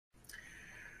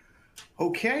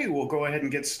Okay, we'll go ahead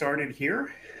and get started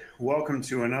here. Welcome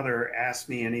to another Ask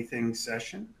Me Anything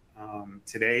session.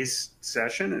 Today's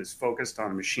session is focused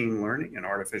on machine learning and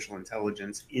artificial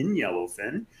intelligence in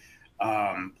Yellowfin,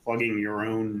 plugging your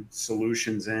own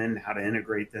solutions in, how to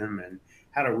integrate them, and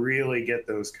how to really get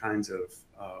those kinds of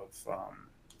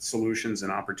solutions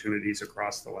and opportunities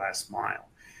across the last mile.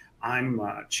 I'm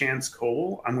Chance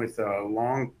Cole. I'm with a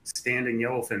long-standing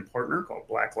Yellowfin partner called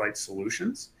Blacklight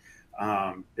Solutions.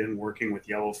 Been working with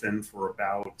Yellowfin for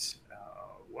about,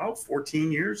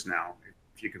 14 years now,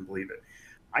 if you can believe it.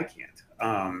 I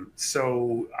can't.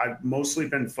 So I've mostly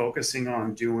been focusing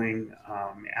on doing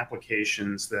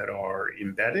applications that are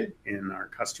embedded in our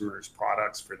customers'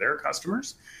 products for their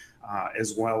customers,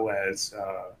 as well as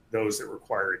those that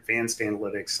require advanced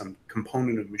analytics, some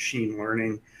component of machine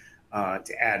learning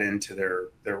to add into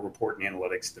their report and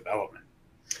analytics development.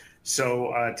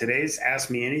 So today's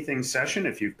Ask Me Anything session,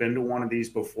 if you've been to one of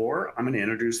these before, I'm going to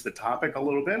introduce the topic a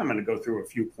little bit. I'm going to go through a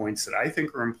few points that I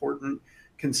think are important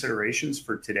considerations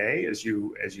for today as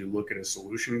you look at a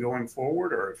solution going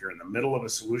forward, or if you're in the middle of a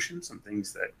solution, some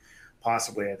things that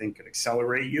possibly I think could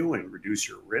accelerate you and reduce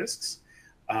your risks.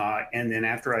 And then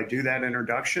after I do that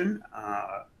introduction,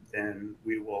 then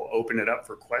we will open it up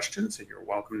for questions, and you're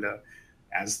welcome to,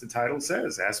 as the title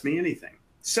says, ask me anything.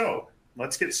 So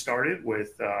let's get started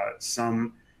with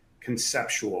some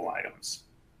conceptual items.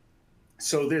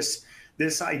 So this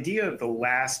idea of the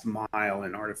last mile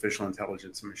in artificial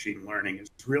intelligence and machine learning has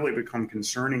really become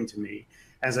concerning to me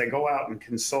as I go out and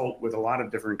consult with a lot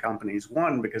of different companies.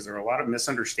 One, because there are a lot of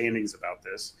misunderstandings about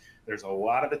this. There's a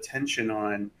lot of attention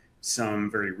on some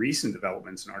very recent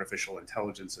developments in artificial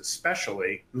intelligence,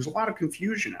 especially. There's a lot of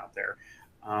confusion out there.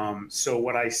 So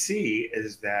what I see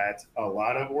is that a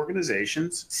lot of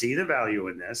organizations see the value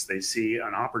in this. They see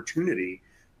an opportunity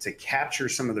to capture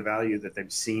some of the value that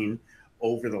they've seen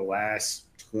over the last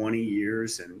 20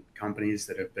 years in companies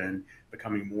that have been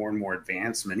becoming more and more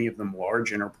advanced, many of them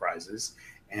large enterprises.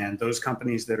 And those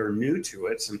companies that are new to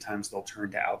it, sometimes they'll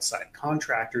turn to outside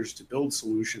contractors to build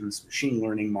solutions, machine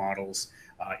learning models,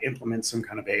 implement some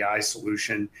kind of AI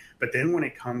solution. But then when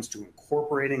it comes to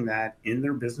incorporating that in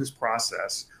their business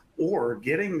process or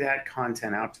getting that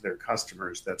content out to their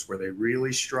customers, that's where they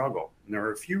really struggle. And there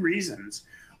are a few reasons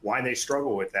why they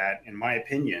struggle with that, in my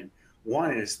opinion.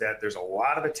 One is that there's a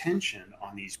lot of attention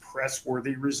on these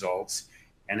press-worthy results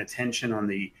and attention on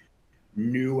the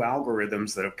new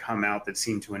algorithms that have come out that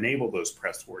seem to enable those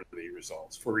press-worthy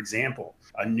results. For example,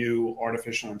 a new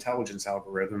artificial intelligence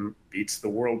algorithm beats the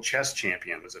world chess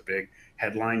champion was a big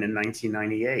headline in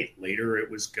 1998. Later it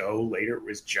was Go, later it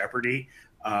was Jeopardy.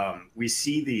 We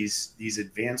see these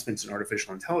advancements in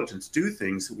artificial intelligence do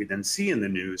things that we then see in the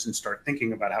news and start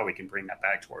thinking about how we can bring that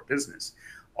back to our business.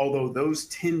 Although those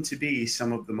tend to be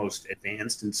some of the most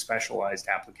advanced and specialized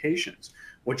applications.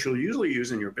 What you'll usually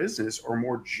use in your business are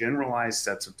more generalized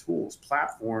sets of tools,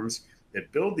 platforms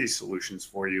that build these solutions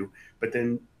for you, but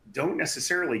then don't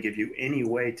necessarily give you any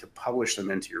way to publish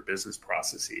them into your business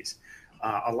processes.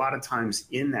 A lot of times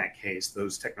in that case,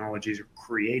 those technologies are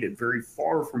created very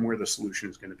far from where the solution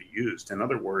is going to be used. In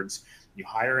other words, you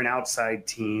hire an outside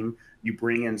team, you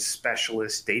bring in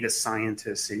specialists, data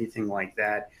scientists, anything like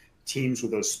that, teams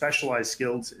with those specialized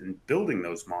skills in building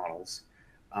those models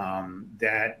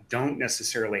that don't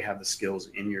necessarily have the skills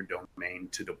in your domain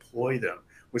to deploy them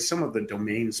with some of the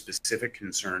domain-specific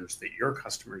concerns that your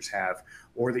customers have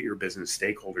or that your business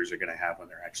stakeholders are going to have when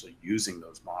they're actually using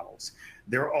those models.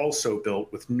 They're also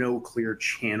built with no clear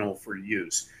channel for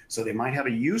use. So they might have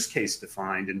a use case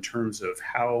defined in terms of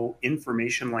how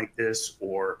information like this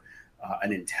or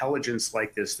an intelligence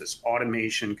like this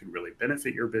automation can really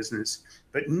benefit your business,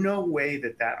 but no way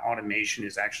that that automation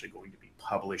is actually going to be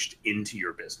published into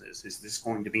your business. Is this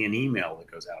going to be an email that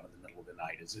goes out in the middle of the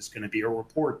night? Is this going to be a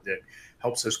report that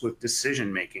helps us with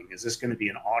decision making? Is this going to be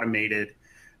an automated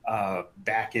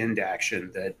back-end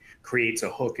action that creates a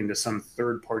hook into some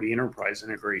third-party enterprise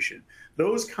integration?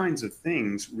 Those kinds of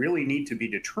things really need to be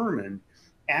determined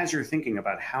as you're thinking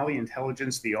about how the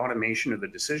intelligence, the automation, or the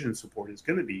decision support is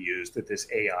going to be used that this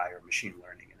AI or machine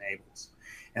learning enables.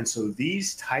 And so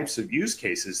these types of use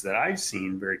cases that I've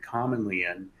seen very commonly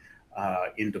in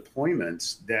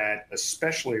deployments that,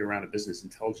 especially around a business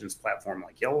intelligence platform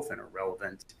like Yellowfin, are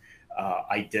relevant,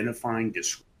 identifying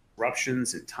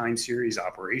disruptions in time series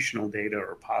operational data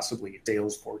or possibly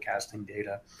sales forecasting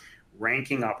data,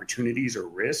 ranking opportunities or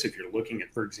risks. If you're looking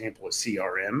at, for example, a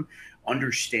CRM,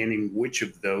 understanding which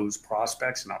of those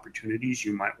prospects and opportunities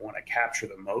you might want to capture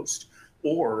the most,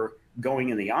 or going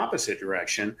in the opposite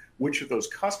direction, which of those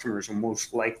customers are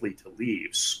most likely to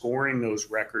leave, scoring those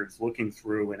records, looking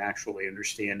through and actually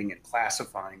understanding and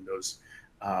classifying those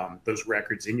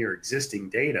records in your existing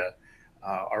data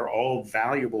are all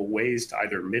valuable ways to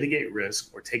either mitigate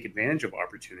risk or take advantage of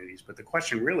opportunities. But the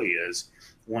question really is,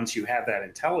 once you have that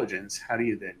intelligence, how do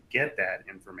you then get that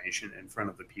information in front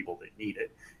of the people that need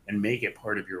it and make it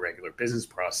part of your regular business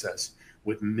process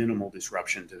with minimal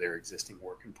disruption to their existing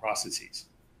work and processes?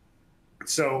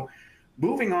 So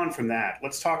moving on from that,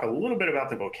 let's talk a little bit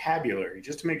about the vocabulary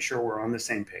just to make sure we're on the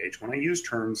same page. When I use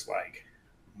terms like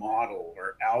model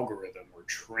or algorithm or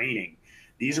training,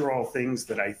 these are all things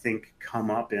that I think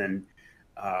come up in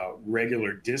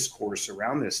regular discourse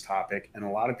around this topic, and a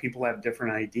lot of people have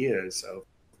different ideas of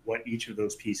what each of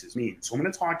those pieces mean. So I'm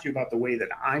going to talk to you about the way that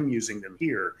I'm using them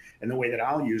here and the way that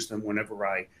I'll use them whenever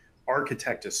I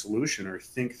architect a solution or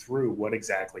think through what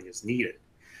exactly is needed.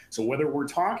 So whether we're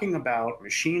talking about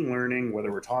machine learning, whether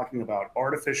we're talking about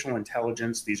artificial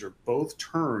intelligence, these are both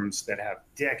terms that have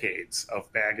decades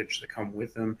of baggage that come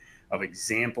with them, of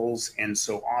examples. And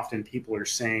so often people are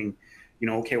saying,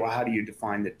 okay, well, how do you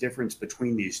define the difference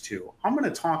between these two? I'm going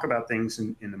to talk about things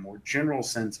in the more general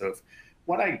sense of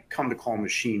what I come to call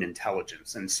machine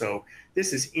intelligence. And so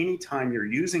this is anytime you're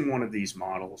using one of these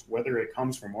models, whether it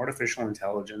comes from artificial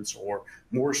intelligence or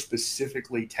more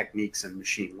specifically techniques in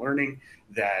machine learning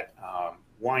that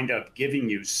wind up giving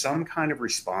you some kind of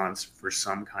response for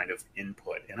some kind of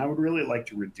input. And I would really like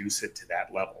to reduce it to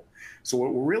that level. So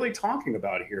what we're really talking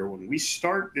about here when we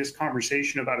start this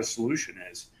conversation about a solution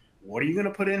is, what are you going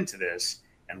to put into this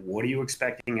and what are you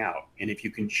expecting out? And if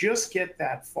you can just get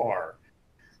that far,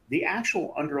 the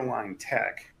actual underlying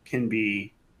tech can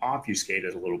be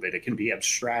obfuscated a little bit. It can be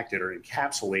abstracted or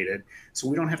encapsulated, so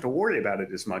we don't have to worry about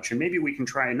it as much. And maybe we can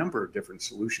try a number of different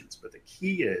solutions. But the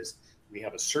key is we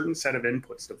have a certain set of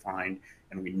inputs defined,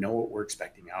 and we know what we're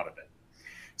expecting out of it.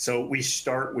 So we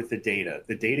start with the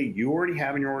data you already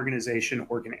have in your organization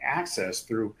or can access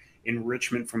through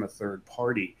enrichment from a third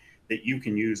party that you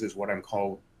can use as what I'm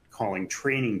calling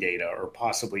training data, or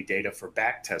possibly data for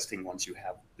back testing once you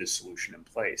have this solution in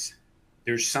place.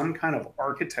 There's some kind of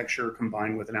architecture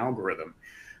combined with an algorithm.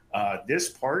 This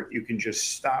part, you can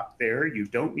just stop there. You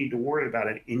don't need to worry about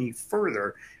it any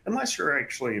further unless you're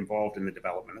actually involved in the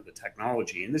development of the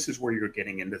technology. And this is where you're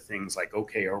getting into things like,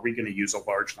 okay, are we going to use a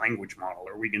large language model?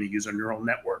 Are we going to use a neural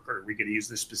network? Or are we going to use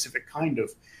this specific kind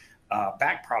of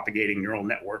back-propagating neural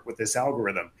network with this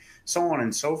algorithm? So on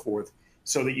and so forth,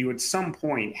 so that you at some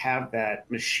point have that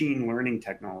machine learning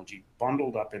technology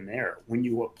bundled up in there. When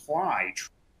you apply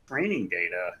training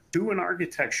data to an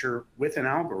architecture with an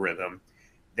algorithm,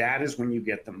 that is when you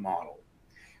get the model.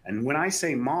 And when I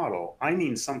say model, I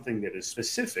mean something that is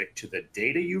specific to the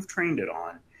data you've trained it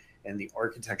on and the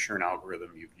architecture and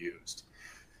algorithm you've used.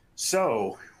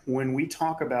 So when we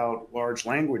talk about large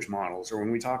language models, or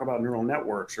when we talk about neural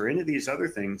networks, or any of these other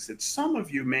things that some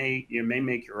of you may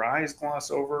make your eyes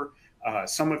gloss over,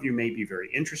 some of you may be very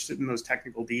interested in those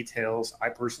technical details. I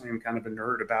personally am kind of a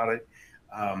nerd about it.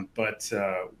 But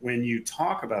when you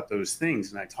talk about those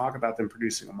things, and I talk about them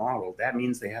producing a model, that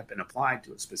means they have been applied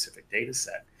to a specific data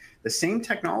set. The same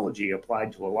technology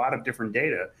applied to a lot of different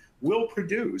data will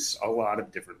produce a lot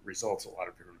of different results, a lot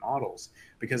of different models,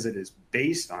 because it is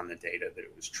based on the data that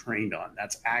it was trained on.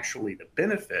 That's actually the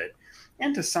benefit,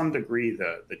 and to some degree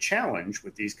the challenge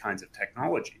with these kinds of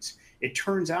technologies. It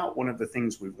turns out one of the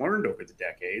things we've learned over the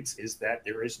decades is that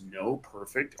there is no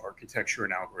perfect architecture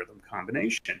and algorithm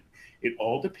combination. It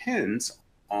all depends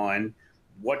on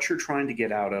what you're trying to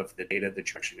get out of the data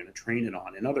that you're actually going to train it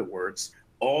on. In other words,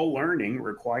 all learning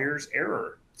requires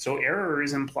error. So error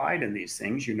is implied in these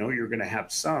things. You know you're going to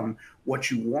have some. What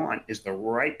you want is the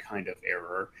right kind of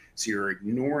error. So you're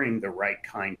ignoring the right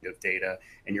kind of data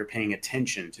and you're paying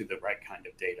attention to the right kind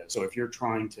of data. So if you're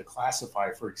trying to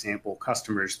classify, for example,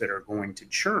 customers that are going to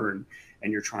churn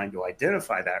and you're trying to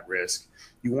identify that risk,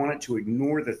 you want it to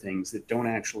ignore the things that don't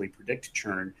actually predict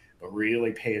churn, but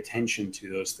really pay attention to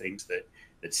those things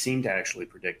that seem to actually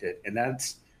predict it. And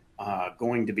that's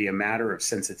going to be a matter of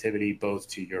sensitivity, both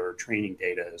to your training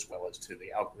data as well as to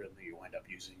the algorithm that you end up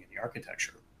using in the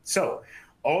architecture. So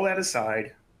all that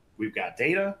aside, we've got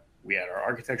data, we had our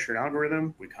architecture and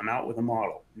algorithm, we come out with a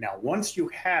model. Now, once you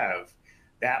have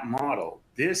that model,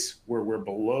 where we're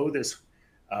below this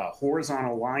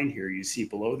horizontal line here, you see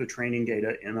below the training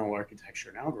data, ML architecture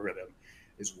and algorithm,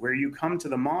 is where you come to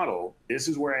the model. This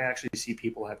is where I actually see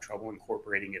people have trouble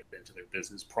incorporating it into their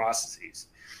business processes.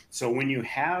 So when you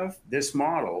have this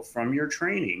model from your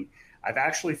training, I've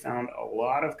actually found a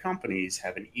lot of companies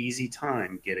have an easy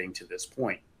time getting to this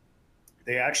point.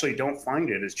 they actually don't find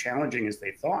it as challenging as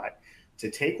they thought to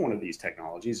take one of these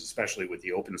technologies, especially with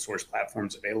the open source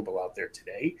platforms available out there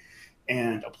today,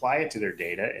 and apply it to their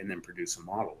data and then produce a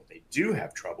model. What they do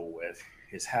have trouble with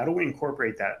is how do we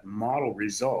incorporate that model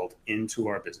result into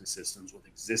our business systems with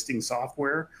existing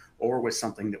software or with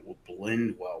something that will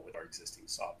blend well with our existing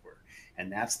software.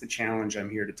 And that's the challenge I'm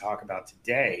here to talk about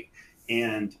today,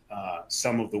 and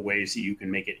some of the ways that you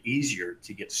can make it easier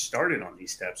to get started on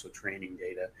these steps with training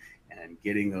data and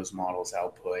getting those models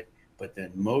output. But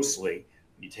then mostly,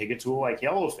 you take a tool like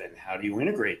Yellowfin, how do you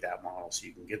integrate that model so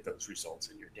you can get those results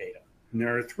in your data? And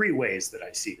there are three ways that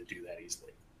I see to do that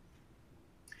easily.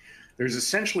 There's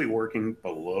essentially working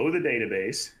below the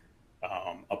database,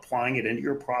 applying it into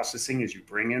your processing as you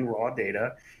bring in raw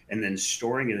data, and then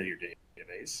storing it in your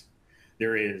database.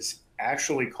 There is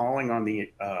actually calling on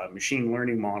the machine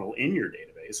learning model in your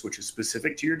database, which is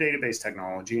specific to your database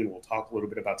technology, and we'll talk a little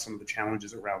bit about some of the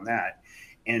challenges around that.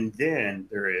 And then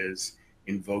there is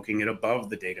invoking it above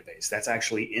the database. That's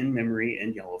actually in memory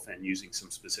in Yellowfin using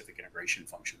some specific integration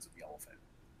functions of Yellowfin.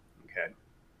 Okay,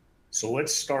 so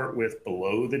let's start with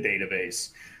below the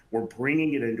database. We're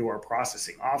bringing it into our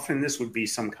processing. Often this would be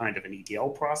some kind of an ETL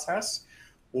process,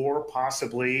 or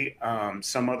possibly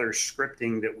some other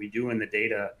scripting that we do in the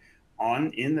data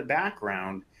in the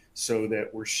background so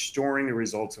that we're storing the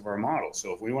results of our model.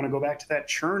 So if we want to go back to that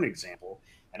churn example,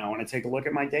 and I want to take a look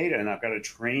at my data, and I've got a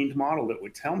trained model that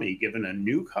would tell me, given a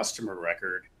new customer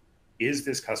record, is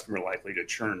this customer likely to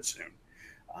churn soon?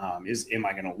 Am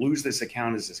I going to lose this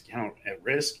account? Is this account at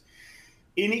risk?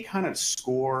 Any kind of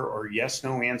score or yes,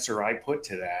 no answer I put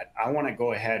to that, I want to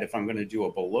go ahead, if I'm going to do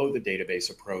a below the database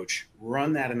approach,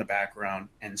 run that in the background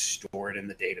and store it in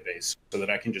the database so that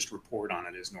I can just report on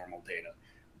it as normal data.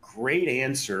 Great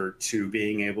answer to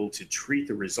being able to treat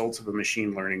the results of a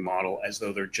machine learning model as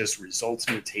though they're just results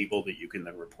in a table that you can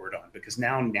then report on. Because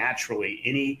now naturally,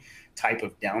 any type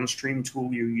of downstream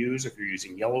tool you use, if you're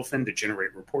using Yellowfin to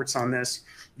generate reports on this,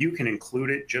 you can include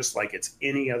it just like it's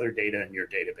any other data in your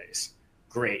database.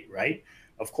 Great, right?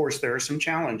 Of course, there are some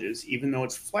challenges, even though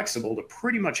it's flexible to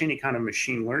pretty much any kind of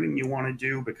machine learning you want to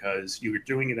do, because you're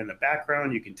doing it in the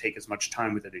background. You can take as much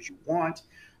time with it as you want.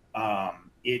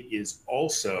 It is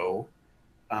also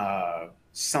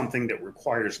something that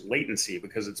requires latency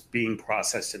because it's being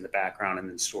processed in the background and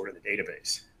then stored in the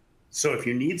database. So if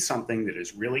you need something that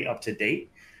is really up to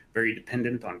date, very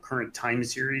dependent on current time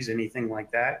series, anything like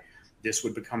that, this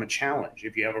would become a challenge.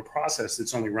 If you have a process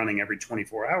that's only running every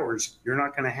 24 hours, you're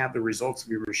not going to have the results of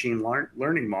your machine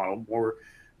learning model more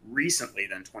recently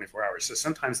than 24 hours. So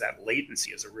sometimes that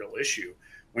latency is a real issue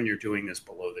when you're doing this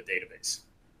below the database.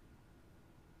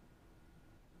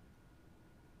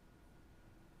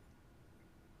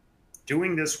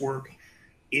 Doing this work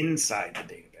inside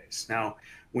the database. Now,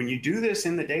 when you do this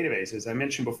in the database, as I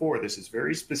mentioned before, this is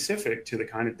very specific to the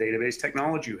kind of database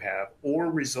technology you have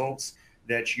or results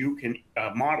that you can,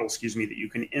 models, that you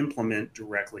can implement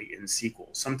directly in SQL.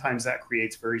 Sometimes that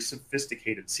creates very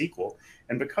sophisticated SQL.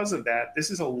 And because of that,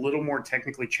 this is a little more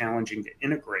technically challenging to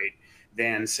integrate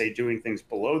than, say, doing things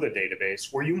below the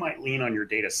database, where you might lean on your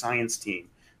data science team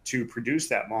to produce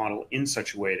that model in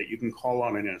such a way that you can call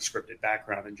on it in a scripted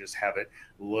background and just have it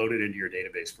loaded into your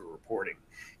database for reporting.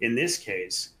 In this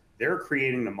case, they're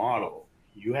creating the model.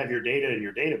 You have your data in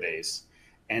your database,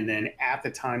 and then at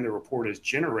the time the report is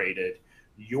generated,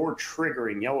 you're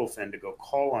triggering Yellowfin to go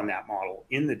call on that model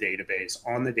in the database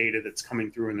on the data that's coming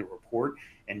through in the report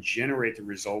and generate the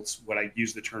results, what I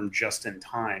use the term just in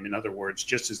time. In other words,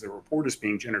 just as the report is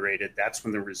being generated, that's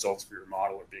when the results for your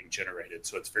model are being generated.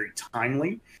 So it's very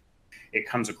timely. It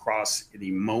comes across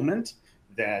the moment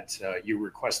that you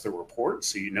request the report,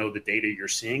 so you know the data you're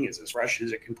seeing is as fresh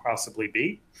as it can possibly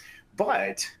be.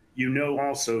 But you know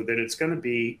also that it's going to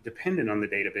be dependent on the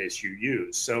database you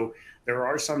use. So there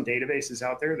are some databases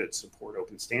out there that support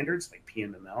open standards like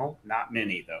PMML, not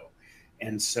many though.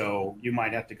 And so you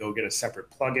might have to go get a separate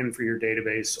plugin for your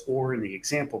database, or in the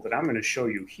example that I'm going to show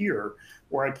you here,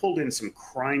 where I pulled in some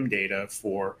crime data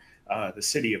for the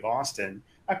city of Austin,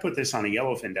 I put this on a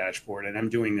Yellowfin dashboard, and I'm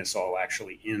doing this all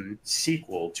actually in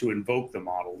SQL to invoke the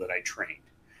model that I trained.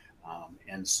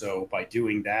 And so by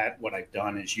doing that, what I've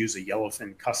done is use a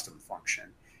Yellowfin custom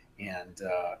function. And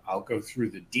I'll go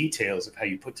through the details of how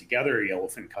you put together a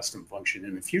Yellowfin custom function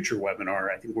in the future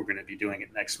webinar. I think we're going to be doing it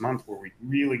next month, where we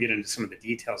really get into some of the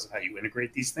details of how you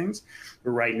integrate these things.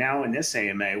 But right now in this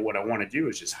AMA, what I want to do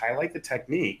is just highlight the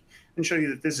technique and show you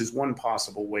that this is one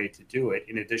possible way to do it.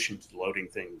 In addition to loading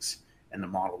things and the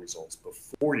model results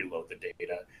before you load the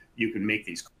data, you can make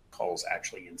these calls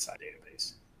actually inside the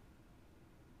database.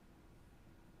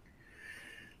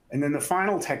 And then the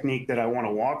final technique that I want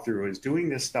to walk through is doing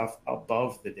this stuff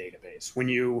above the database. When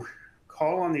you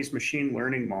call on these machine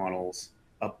learning models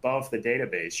above the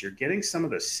database, you're getting some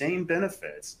of the same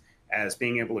benefits as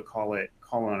being able to call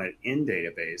on it in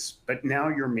database, but now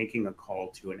you're making a call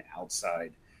to an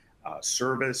outside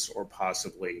service or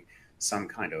possibly some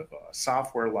kind of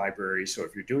software library. So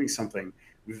if you're doing something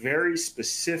very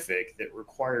specific that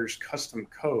requires custom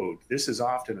code, this is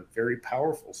often a very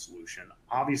powerful solution.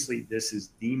 Obviously, this is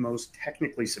the most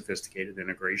technically sophisticated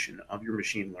integration of your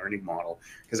machine learning model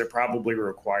because it probably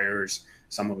requires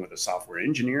someone with a software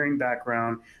engineering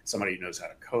background, somebody who knows how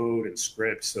to code and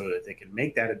script so that they can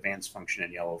make that advanced function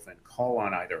in Yellowfin, call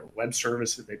on either a web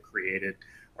service that they've created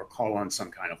or call on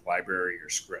some kind of library or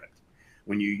script.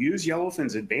 When you use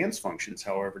Yellowfin's advanced functions,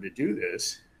 however, to do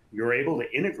this, you're able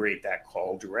to integrate that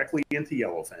call directly into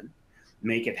Yellowfin,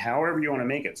 make it however you want to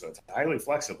make it, so it's highly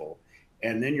flexible,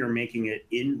 and then you're making it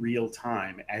in real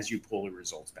time as you pull the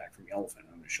results back from Yellowfin. I'm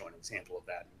going to show an example of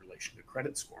that in relation to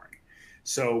credit scoring.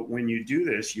 So when you do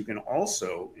this, you can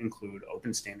also include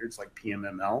open standards like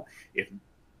PMML.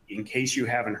 In case you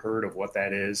haven't heard of what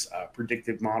that is,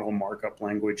 predictive model markup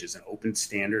language is an open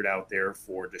standard out there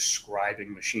for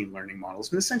describing machine learning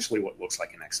models and essentially what looks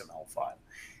like an XML file.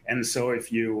 And so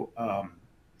if you're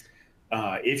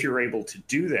able to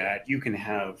do that, you can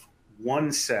have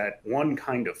one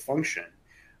kind of function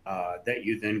that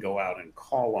you then go out and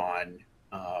call on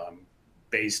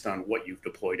based on what you've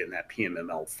deployed in that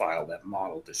PMML file, that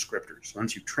model descriptors.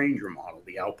 Once you've trained your model,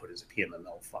 the output is a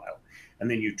PMML file. And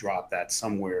then you drop that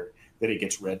somewhere that it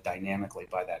gets read dynamically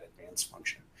by that advanced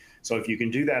function. So if you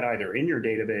can do that either in your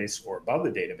database or above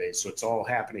the database, so it's all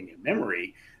happening in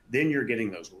memory, then you're getting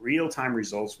those real-time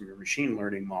results from your machine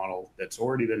learning model that's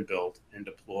already been built and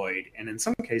deployed. And in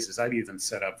some cases, I've even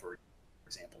set up, for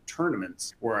example,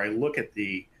 tournaments where I look at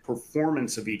the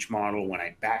performance of each model when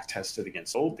I back test it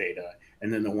against old data.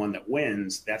 And then the one that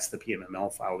wins, that's the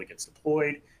PMML file that gets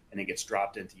deployed and it gets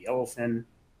dropped into Yellowfin.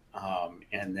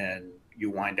 And then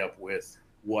you wind up with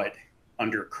what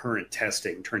under current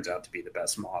testing turns out to be the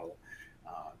best model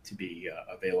to be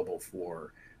available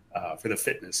for the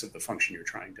fitness of the function you're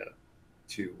trying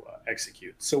to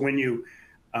execute. So when you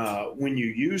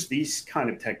use these kind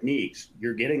of techniques,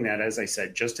 you're getting that, as I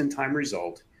said, just-in-time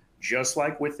result, just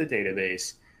like with the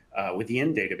database, with the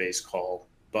in-database call,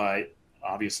 but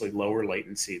obviously lower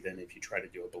latency than if you try to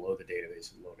do it below the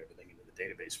database and load everything into the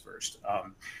database first.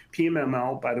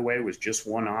 PMML, by the way, was just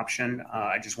one option.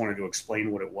 I just wanted to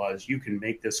explain what it was. You can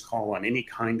make this call on any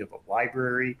kind of a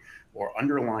library or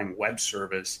underlying web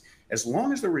service, as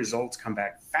long as the results come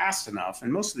back fast enough,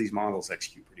 and most of these models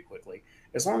execute pretty quickly,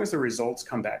 as long as the results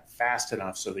come back fast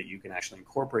enough so that you can actually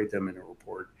incorporate them in a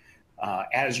report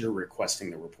as you're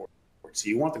requesting the report. So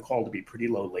you want the call to be pretty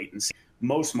low latency.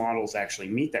 Most models actually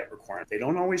meet that requirement. They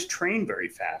don't always train very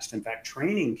fast. In fact,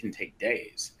 training can take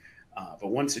days. But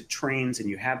once it trains and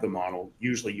you have the model,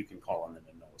 usually you can call on them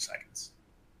in milliseconds.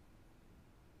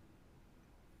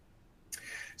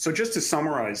 So just to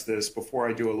summarize this before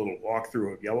I do a little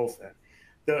walkthrough of Yellowfin,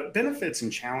 the benefits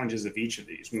and challenges of each of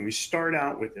these, when we start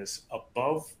out with this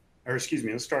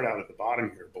let's start out at the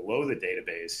bottom here, below the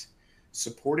database.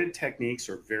 Supported techniques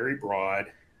are very broad.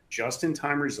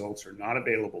 Just-in-time results are not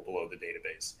available below the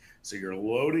database. So you're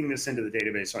loading this into the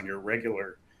database on your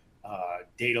regular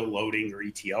data loading or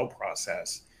ETL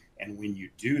process. And when you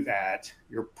do that,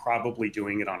 you're probably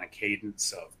doing it on a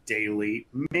cadence of daily,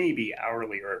 maybe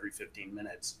hourly or every 15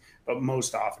 minutes. But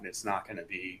most often it's not going to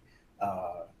be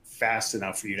fast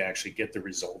enough for you to actually get the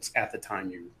results at the time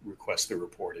you request the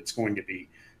report. It's going to be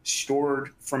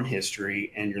stored from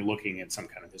history and you're looking at some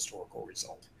kind of historical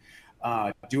result.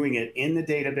 Doing it in the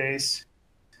database,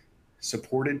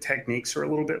 supported techniques are a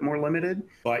little bit more limited,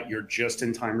 but your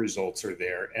just-in-time results are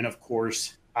there. And of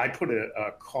course, I put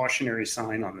a cautionary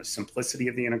sign on the simplicity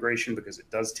of the integration because it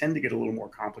does tend to get a little more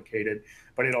complicated,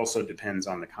 but it also depends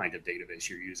on the kind of database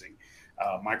you're using.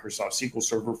 Microsoft SQL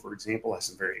Server, for example, has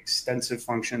some very extensive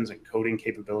functions and coding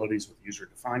capabilities with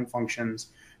user-defined functions.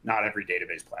 Not every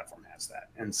database platform has that.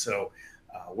 And so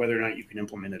whether or not you can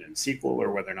implement it in SQL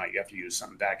or whether or not you have to use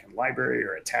some backend library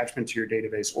or attachment to your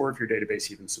database, or if your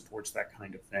database even supports that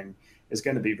kind of thing, is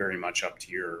going to be very much up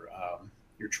to your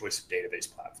choice of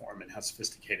database platform and how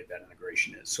sophisticated that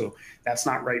integration is. So that's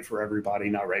not right for everybody,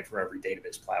 not right for every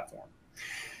database platform.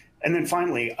 And then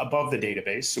finally, above the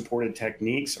database, supported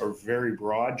techniques are very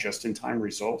broad, just-in-time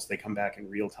results. They come back in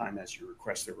real time as you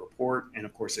request the report. And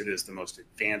of course, it is the most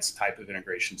advanced type of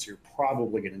integration. So you're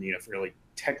probably going to need a fairly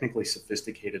technically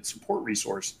sophisticated support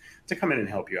resource to come in and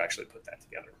help you actually put that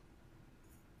together.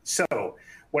 So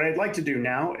What I'd like to do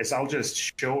now is I'll just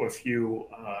show a few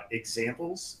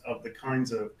examples of the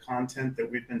kinds of content that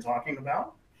we've been talking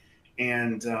about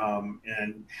and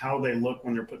how they look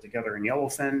when they're put together in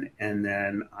Yellowfin, and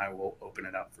then I will open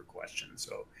it up for questions.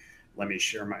 So let me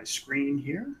share my screen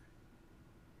here.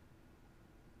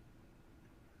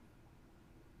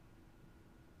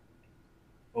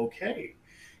 Okay,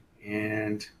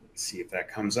 and let's see if that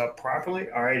comes up properly.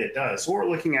 All right, it does. So what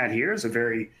we're looking at here is a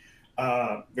very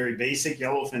basic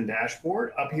Yellowfin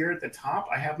dashboard. Up here at the top,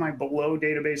 I have my below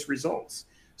database results.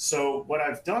 So what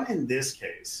I've done in this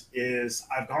case is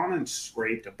I've gone and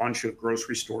scraped a bunch of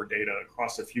grocery store data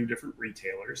across a few different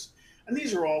retailers, and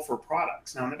these are all for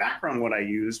products. Now, in the background, what I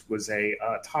used was a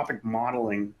topic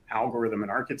modeling algorithm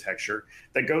and architecture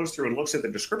that goes through and looks at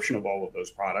the description of all of those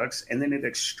products, and then it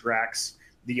extracts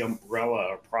the umbrella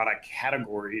or product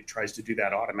category. It tries to do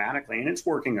that automatically, and it's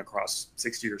working across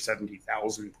 60 or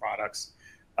 70,000 products.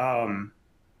 And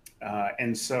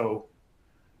so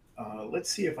let's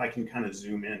see if I can kind of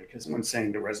zoom in, because someone's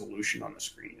saying the resolution on the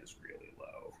screen is really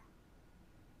low.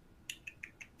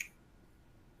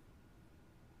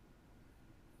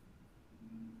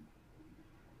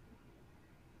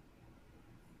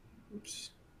 Oops.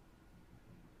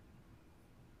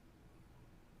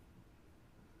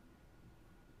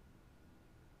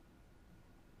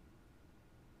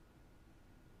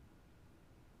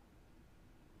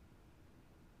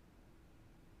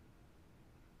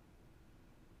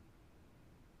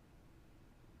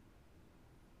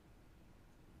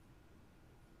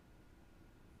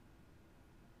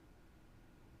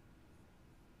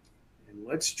 And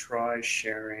let's try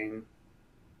sharing.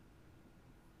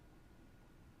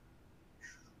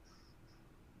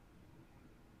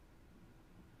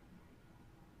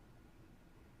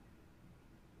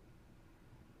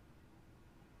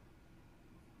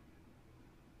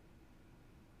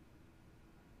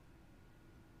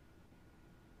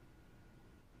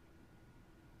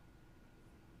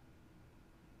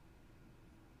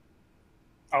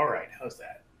 All right, how's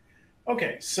that?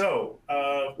 Okay, so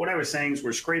what I was saying is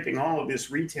we're scraping all of this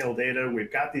retail data.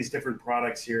 We've got these different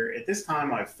products here. At this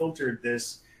time, I've filtered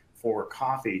this for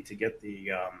coffee to get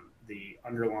the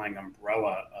underlying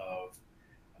umbrella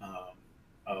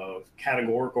of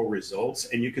categorical results.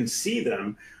 And you can see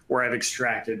them where I've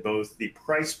extracted both the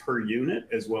price per unit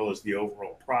as well as the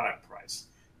overall product price.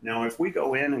 Now, if we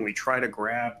go in and we try to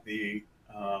grab the,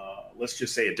 let's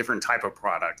just say a different type of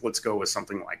product, let's go with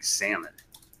something like salmon.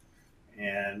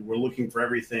 And we're looking for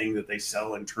everything that they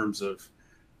sell in terms of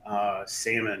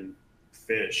salmon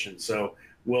fish. And so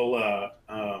we'll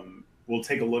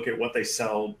take a look at what they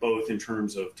sell both in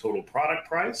terms of total product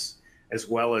price as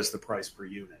well as the price per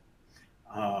unit.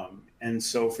 And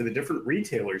so for the different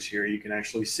retailers here, you can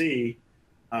actually see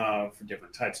for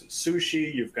different types of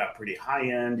sushi, you've got pretty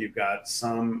high end. You've got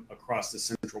some across the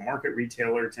central market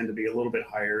retailer tend to be a little bit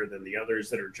higher than the others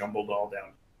that are jumbled all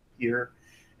down here.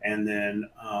 And then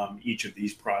each of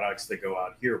these products that go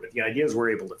out here. But the idea is we're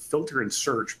able to filter and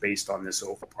search based on this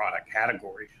overall product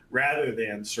category rather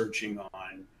than searching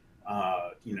on,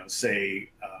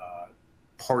 say,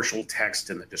 partial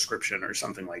text in the description or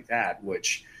something like that,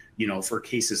 which, for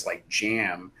cases like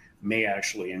jam may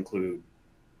actually include,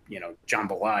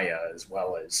 jambalaya as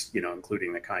well as,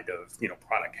 including the kind of,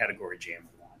 product category jam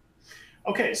we want.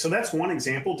 Okay, so that's one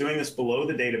example, doing this below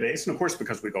the database. And of course,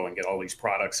 because we go and get all these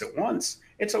products at once,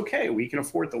 it's okay. We can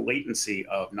afford the latency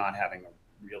of not having a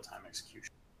real-time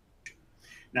execution.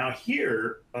 Now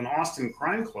here on Austin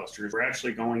crime clusters, we're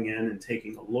actually going in and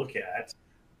taking a look at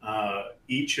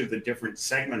each of the different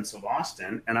segments of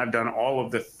Austin. And I've done all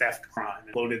of the theft crime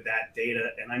and loaded that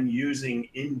data. And I'm using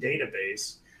in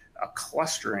database a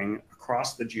clustering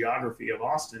across the geography of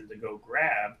Austin to go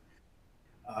grab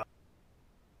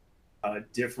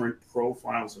different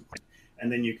profiles of crime.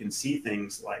 And then you can see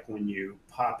things like when you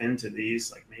pop into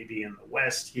these, like maybe in the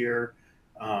West here,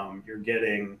 you're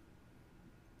getting,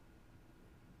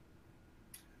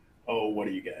 what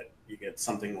do you get? You get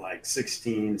something like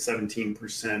 16,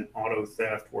 17% auto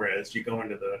theft, whereas you go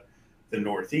into the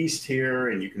Northeast here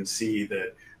and you can see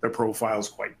that the profile is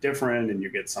quite different, and you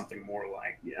get something more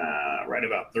like, right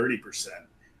about 30%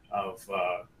 of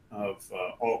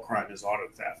all crime is auto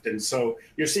theft. And so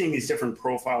you're seeing these different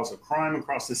profiles of crime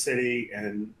across the city,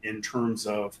 and in terms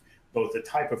of both the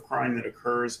type of crime that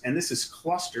occurs, and this is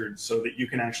clustered so that you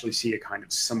can actually see a kind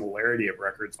of similarity of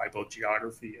records by both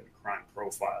geography and crime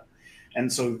profile.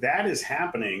 And so that is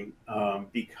happening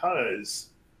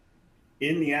because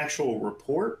in the actual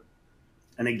report,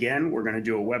 and again, we're going to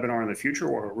do a webinar in the future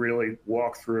where we'll really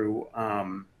walk through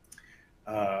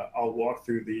I'll walk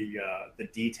through the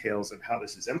details of how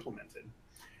this is implemented.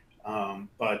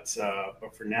 But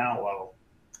for now, I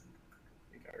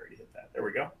think I already hit that. There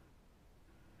we go.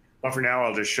 But for now,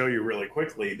 I'll just show you really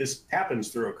quickly. This happens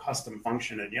through a custom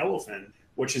function in Yellowfin,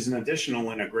 which is an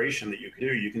additional integration that you can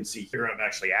do. You can see here I've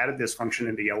actually added this function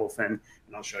into Yellowfin,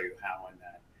 and I'll show you how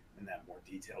in that more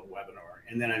detailed webinar.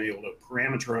 And then I'm able to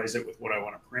parameterize it with what I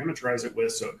want to parameterize it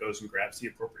with, so it goes and grabs the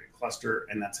appropriate cluster,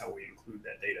 and that's how we include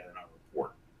that data in our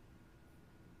report.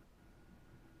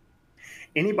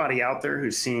 Anybody out there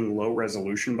who's seeing low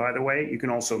resolution, by the way, you can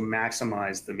also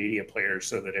maximize the media player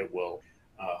so that it will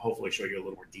hopefully show you a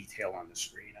little more detail on the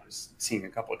screen. I was seeing a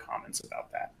couple of comments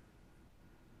about that.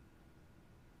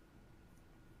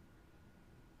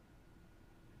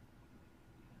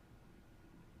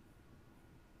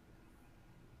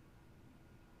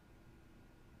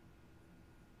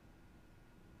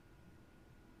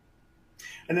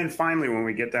 And then finally, when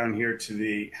we get down here to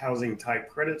the housing type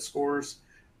credit scores,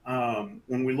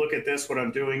 when we look at this, what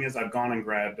I'm doing is I've gone and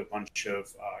grabbed a bunch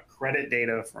of credit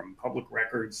data from public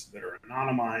records that are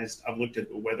anonymized. I've looked at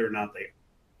whether or not they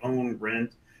own,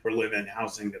 rent, or live in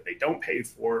housing that they don't pay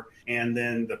for. And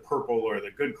then the purple are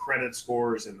the good credit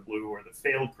scores, and the blue are the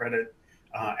failed credit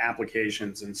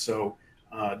applications. And so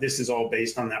this is all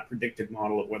based on that predicted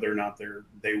model of whether or not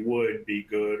they would be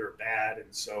good or bad.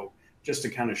 And so just to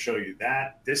kind of show you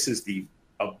that, this is the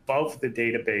above the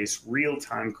database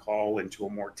real-time call into a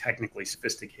more technically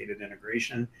sophisticated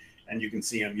integration. And you can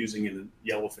see I'm using a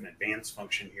Yellowfin advanced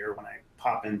function here when I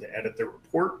pop in to edit the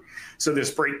report. So this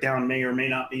breakdown may or may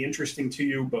not be interesting to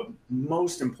you, but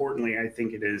most importantly, I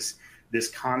think it is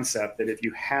this concept that if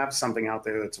you have something out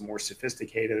there that's a more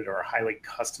sophisticated or a highly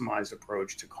customized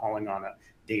approach to calling on a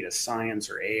data science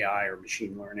or AI or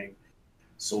machine learning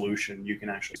solution, you can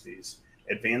actually use these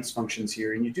advanced functions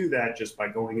here. And you do that just by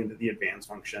going into the advanced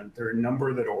function. There are a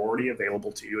number that are already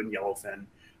available to you in Yellowfin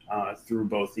through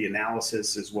both the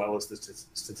analysis as well as the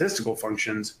statistical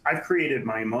functions. I've created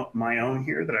my own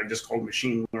here that I've just called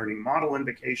machine learning model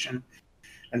invocation.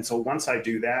 And so once I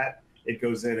do that, it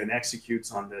goes in and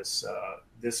executes on this,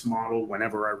 this model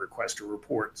whenever I request a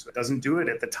report. So it doesn't do it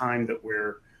at the time that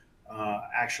we're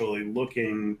actually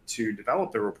looking to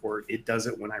develop the report. It does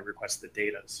it when I request the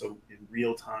data. So in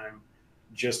real time,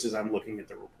 just as I'm looking at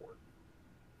the report.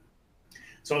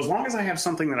 So as long as I have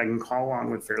something that I can call on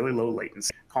with fairly low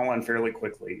latency, call on fairly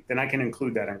quickly, then I can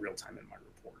include that in real time in my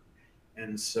report.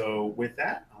 And so with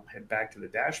that, I'll head back to the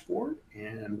dashboard,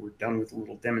 and we're done with a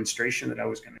little demonstration that I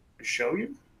was going to show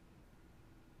you.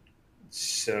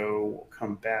 So we'll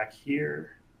come back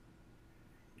here.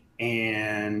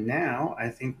 And now I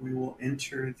think we will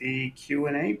enter the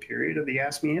Q&A period of the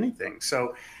Ask Me Anything.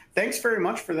 So thanks very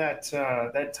much for that,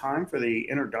 that time for the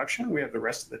introduction. We have the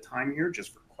rest of the time here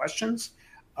just for questions.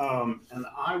 And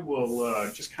I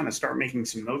will just kind of start making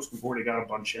some notes. We've already got a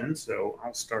bunch in, so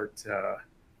I'll start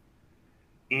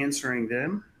answering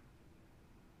them.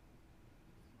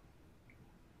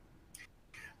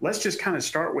 Let's just kind of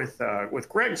start with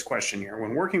Greg's question here.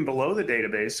 When working below the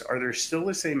database, are there still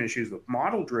the same issues with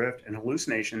model drift and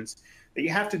hallucinations that you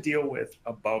have to deal with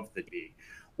above the DB?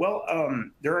 Well,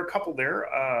 there are a couple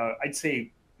there. I'd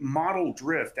say model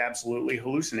drift, absolutely.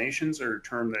 Hallucinations are a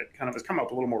term that kind of has come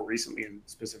up a little more recently in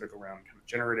specific around kind of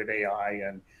generative AI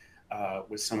and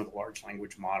with some of the large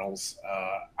language models.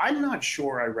 I'm not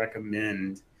sure I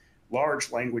recommend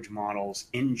large language models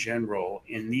in general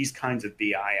in these kinds of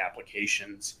BI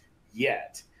applications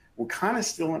yet. We're kind of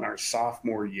still in our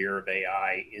sophomore year of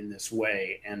AI in this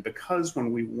way. And because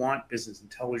when we want business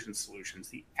intelligence solutions,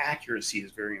 the accuracy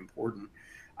is very important.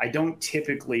 I don't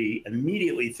typically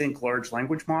immediately think large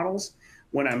language models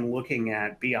when I'm looking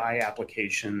at BI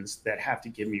applications that have to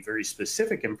give me very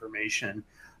specific information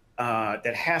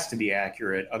that has to be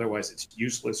accurate. Otherwise, it's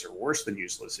useless or worse than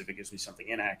useless if it gives me something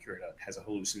inaccurate, has a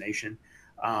hallucination.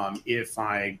 If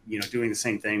I, doing the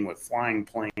same thing with flying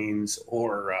planes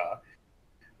or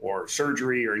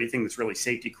surgery or anything that's really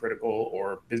safety critical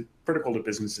or critical to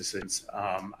business decisions,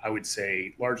 I would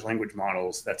say large language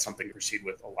models, that's something to proceed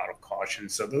with a lot of caution.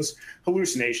 So those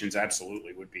hallucinations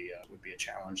absolutely would be a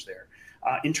challenge there.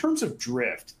 In terms of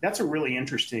drift, that's a really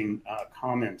interesting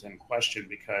comment and question,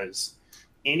 because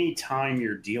anytime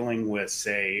you're dealing with,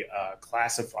 say,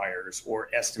 classifiers or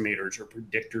estimators or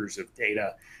predictors of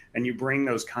data, and you bring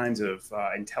those kinds of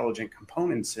intelligent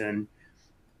components in,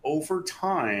 over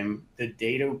time, the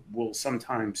data will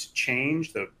sometimes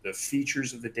change. The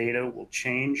features of the data will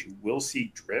change. You will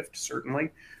see drift,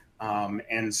 certainly.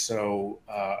 And so,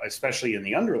 especially in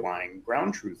the underlying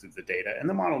ground truth of the data, and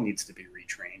the model needs to be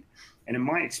retrained. And in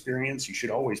my experience, you should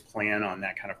always plan on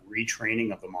that kind of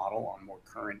retraining of the model on more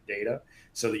current data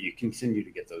so that you continue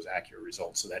to get those accurate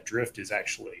results. So that drift is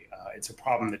actually, it's a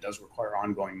problem that does require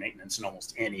ongoing maintenance in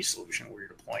almost any solution where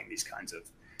you're deploying these kinds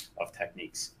of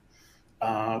techniques.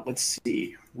 Let's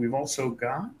see, we've also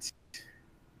got,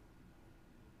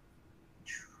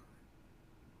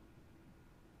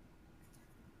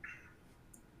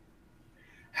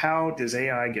 how does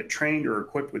AI get trained or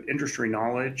equipped with industry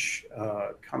knowledge,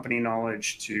 company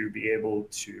knowledge to be able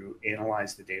to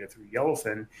analyze the data through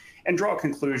Yellowfin and draw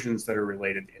conclusions that are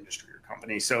related to industry or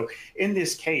company? So in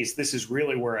this case, this is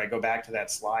really where I go back to that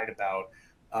slide about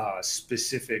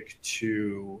specific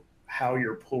to how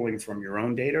you're pulling from your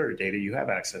own data or data you have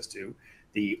access to,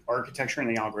 the architecture and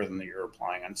the algorithm that you're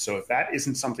applying. And so if that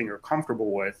isn't something you're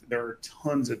comfortable with, there are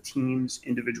tons of teams,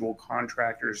 individual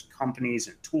contractors, companies,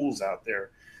 and tools out there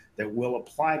that will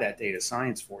apply that data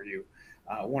science for you.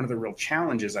 One of the real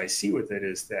challenges I see with it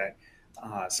is that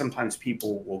sometimes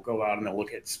people will go out and they'll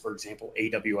look at, for example,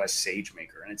 AWS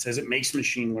SageMaker, and it says it makes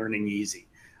machine learning easy.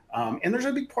 And there's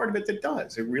a big part of it that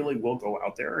does. It really will go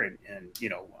out there and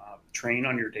train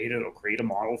on your data. It'll create a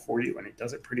model for you, and it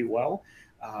does it pretty well.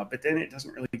 But then it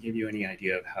doesn't really give you any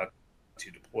idea of how to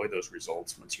deploy those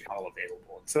results once you have all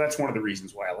available. And so that's one of the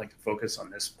reasons why I like to focus on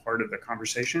this part of the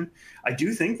conversation. I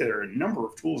do think there are a number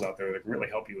of tools out there that can really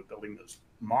help you with building those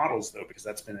models, though, because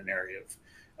that's been an area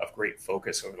of great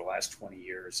focus over the last 20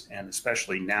 years. And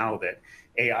especially now that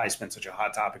AI has been such a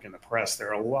hot topic in the press, there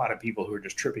are a lot of people who are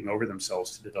just tripping over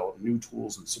themselves to develop new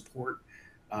tools and support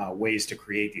ways to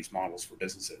create these models for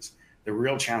businesses. The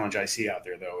real challenge I see out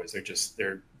there, though, is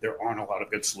there aren't a lot of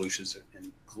good solutions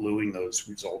in gluing those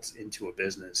results into a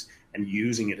business and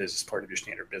using it as part of your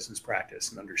standard business practice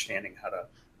and understanding how to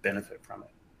benefit from it.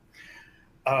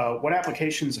 What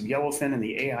applications of Yellowfin and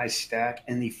the AI stack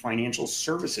and the financial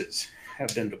services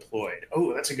have been deployed?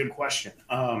 Oh, that's a good question.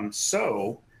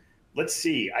 So let's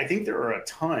see. I think there are a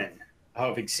ton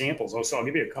of examples. Oh, so I'll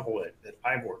give you a couple that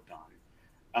I've worked on.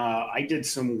 I did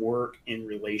some work in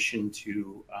relation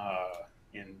to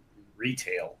in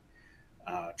retail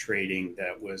trading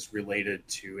that was related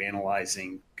to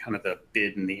analyzing kind of the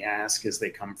bid and the ask as they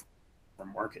come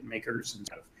from market makers and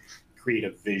kind of create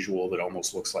a visual that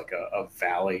almost looks like a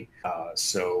valley.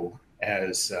 So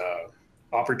as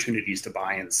opportunities to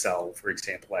buy and sell, for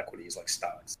example, equities like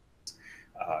stocks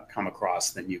come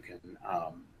across, then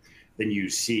you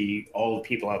see all the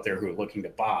people out there who are looking to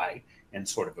buy and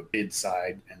sort of a bid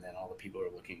side, and then all the people are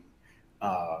looking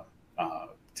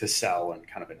to sell and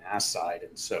kind of an ask side.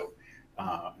 And so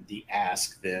the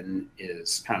ask then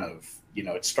is kind of,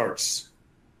 it starts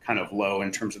kind of low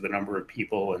in terms of the number of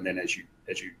people, and then as you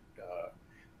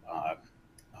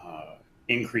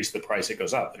increase the price, it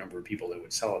goes up, the number of people that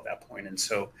would sell at that point. And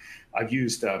so I've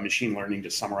used machine learning to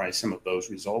summarize some of those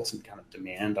results and kind of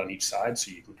demand on each side,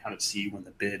 so you can kind of see when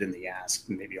the bid and the ask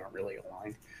maybe aren't really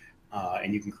aligned.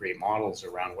 And you can create models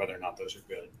around whether or not those are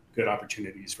good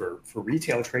opportunities for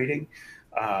retail trading.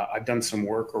 I've done some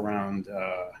work around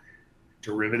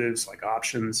derivatives like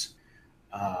options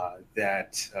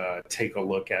that take a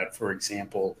look at, for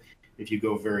example, if you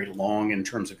go very long in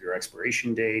terms of your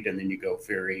expiration date and then you go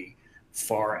very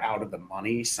far out of the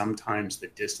money, sometimes the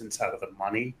distance out of the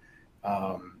money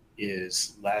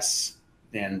is less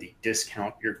than the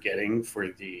discount you're getting for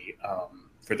the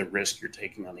risk you're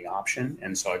taking on the option.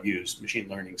 And so I've used machine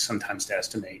learning sometimes to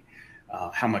estimate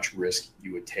how much risk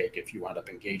you would take if you wound up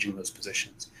engaging those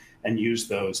positions, and use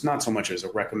those not so much as a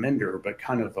recommender, but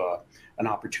kind of an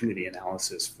opportunity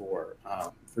analysis for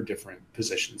different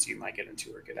positions you might get into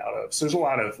or get out of. So there's a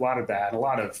lot of that. A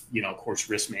lot of, of course,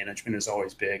 risk management is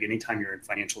always big. Anytime you're in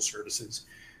financial services,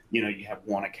 you have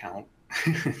one account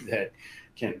that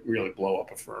can really blow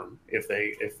up a firm if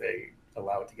they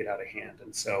allow it to get out of hand.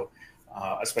 And so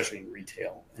especially in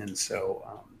retail. And so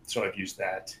I've used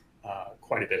that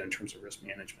quite a bit in terms of risk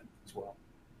management as well.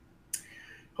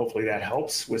 Hopefully that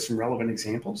helps with some relevant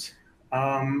examples.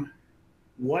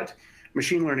 What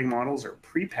machine learning models are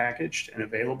prepackaged and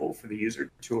available for the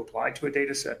user to apply to a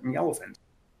data set in Yellowfin?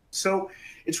 So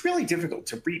it's really difficult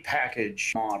to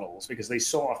prepackage models because they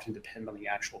so often depend on the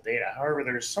actual data. However,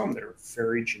 there are some that are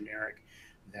very generic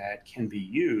that can be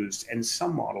used, and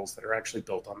some models that are actually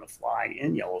built on the fly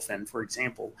in Yellowfin. For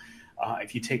example,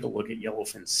 if you take a look at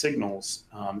Yellowfin signals,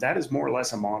 that is more or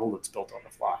less a model that's built on the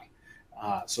fly.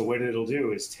 So what it'll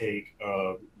do is take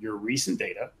your recent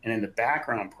data, and in the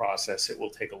background process, it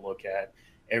will take a look at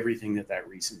everything that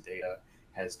recent data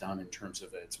has done in terms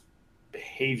of its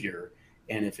behavior.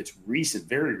 And if it's recent,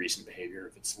 very recent behavior,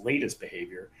 if it's latest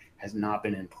behavior, has not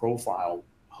been in profile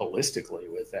holistically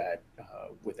with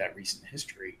that recent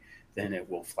history, then it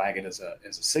will flag it as a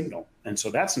signal. And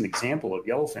so that's an example of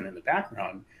Yellowfin in the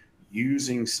background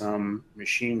using some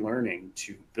machine learning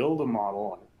to build a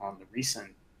model on the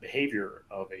recent behavior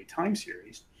of a time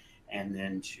series, and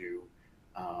then to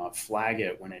flag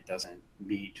it when it doesn't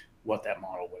meet what that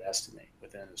model would estimate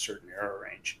within a certain error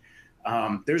range.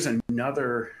 There's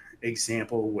another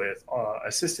example with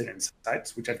assisted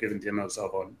insights, which I've given demos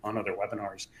of on other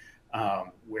webinars,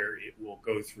 where it will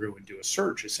go through and do a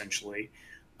search essentially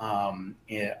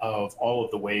of all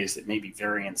of the ways that maybe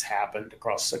variance happened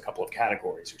across a couple of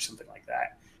categories or something like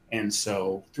that. And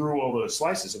so through all those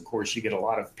slices, of course, you get a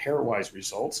lot of pairwise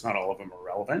results. Not all of them are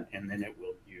relevant. And then it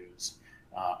will use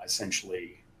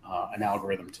essentially an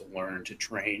algorithm to learn, to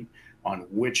train on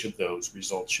which of those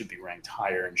results should be ranked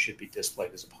higher and should be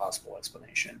displayed as a possible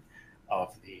explanation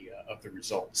of the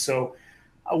result. So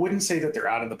I wouldn't say that they're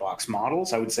out of the box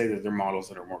models. I would say that they're models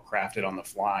that are more crafted on the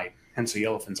fly. And so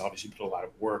Yellowfin's obviously put a lot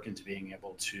of work into being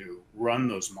able to run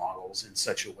those models in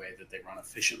such a way that they run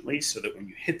efficiently, so that when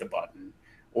you hit the button,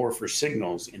 or for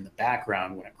signals in the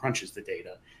background, when it crunches the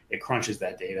data, it crunches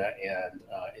that data and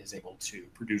is able to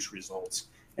produce results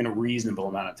in a reasonable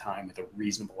amount of time with a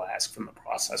reasonable ask from the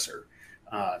processor.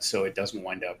 So it doesn't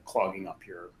wind up clogging up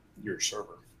your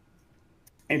server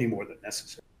any more than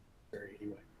necessary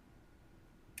anyway.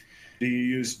 Do you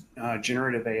use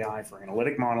generative AI for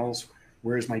analytic models?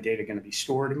 Where is my data going to be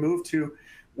stored? And move to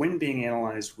when being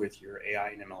analyzed with your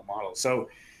AI and ML model. So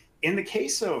in the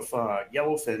case of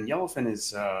Yellowfin, Yellowfin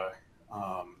is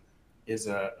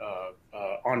a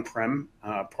on-prem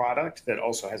product that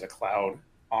also has a cloud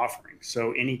offering.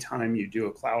 So anytime you do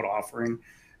a cloud offering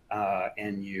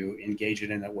and you engage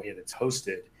it in a way that's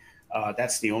hosted,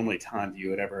 that's the only time that you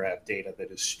would ever have data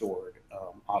that is stored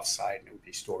offsite, and it would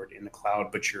be stored in the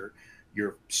cloud. But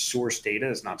your source data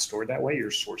is not stored that way.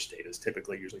 Your source data is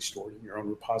typically usually stored in your own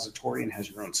repository and has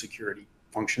your own security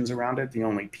functions around it. The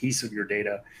only piece of your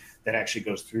data that actually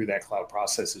goes through that cloud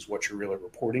process is what you're really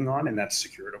reporting on, and that's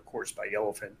secured, of course, by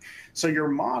Yellowfin. So your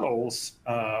models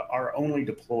are only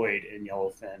deployed in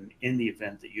Yellowfin in the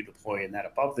event that you deploy in that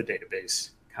above the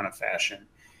database kind of fashion.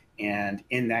 And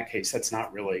in that case, that's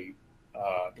not really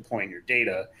deploying your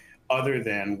data other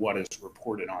than what is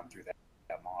reported on through that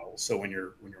model. So when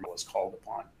your model is called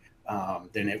upon,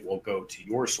 then it will go to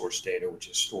your source data, which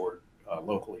is stored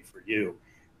locally for you,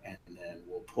 and then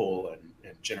we'll pull and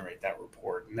generate that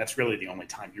report. And that's really the only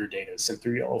time your data is sent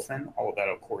through Yellowfin. All of that,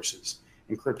 of course, is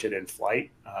encrypted in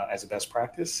flight as a best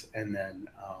practice, and then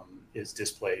is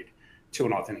displayed to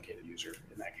an authenticated user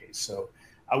in that case. So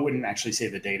I wouldn't actually say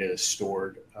the data is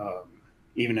stored,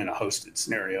 even in a hosted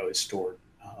scenario, is stored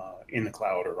in the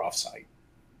cloud or offsite.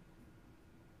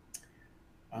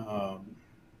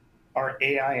 Are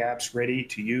AI apps ready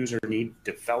to use or need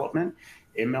development?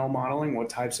 ML modeling, what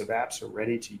types of apps are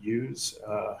ready to use,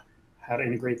 how to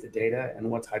integrate the data, and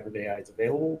what type of AI is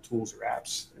available, tools or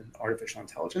apps, and artificial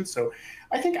intelligence. So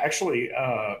I think actually,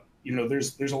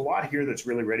 there's a lot here that's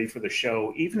really ready for the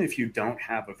show, even if you don't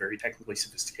have a very technically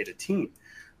sophisticated team.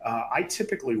 I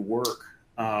typically work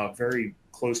very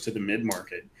close to the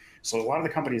mid-market. So a lot of the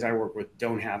companies I work with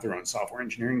don't have their own software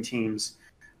engineering teams,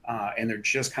 and they're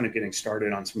just kind of getting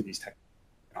started on some of these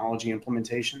technology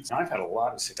implementations. I've had a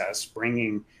lot of success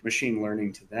bringing machine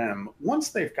learning to them once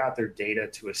they've got their data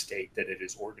to a state that it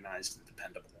is organized and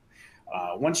dependable.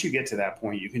 Once you get to that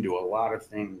point, you can do a lot of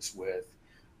things with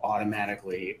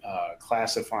automatically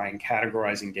classifying,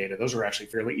 categorizing data. Those are actually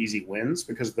fairly easy wins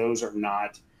because those are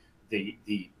not the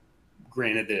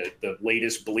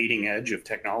latest bleeding edge of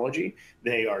technology.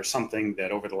 They are something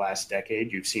that over the last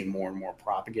decade, you've seen more and more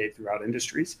propagate throughout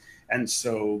industries. And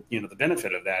so, the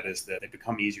benefit of that is that they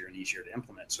become easier and easier to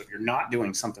implement. So if you're not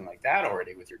doing something like that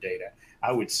already with your data,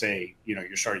 I would say,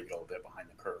 you're starting to get a little bit behind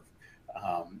the curve.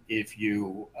 If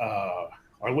you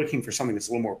are looking for something that's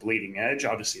a little more bleeding edge,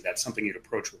 obviously that's something you'd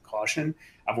approach with caution.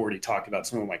 I've already talked about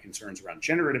some of my concerns around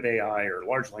generative AI or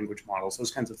large language models,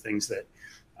 those kinds of things that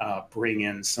bring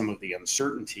in some of the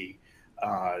uncertainty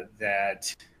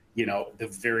that, the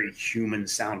very human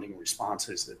sounding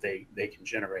responses that they can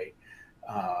generate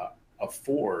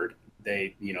afford.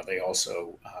 They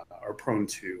also are prone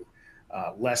to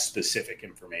less specific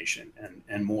information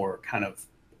and more kind of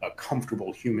a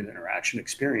comfortable human interaction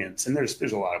experience. And there's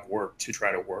a lot of work to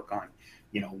try to work on,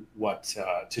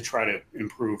 to try to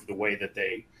improve the way that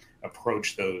they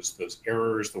approach those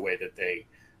errors, the way that they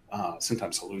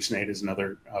sometimes hallucinate is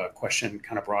another question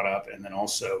kind of brought up, and then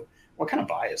also what kind of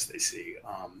bias they see.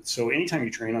 So anytime you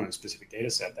train on a specific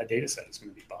data set, that data set is going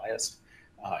to be biased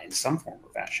in some form or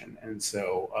fashion. And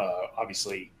so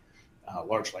obviously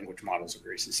Large language models are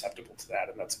very susceptible to that,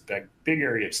 and that's a big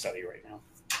area of study right now.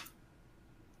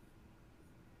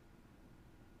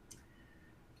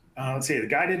 Let's see, the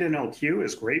guided NLQ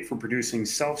is great for producing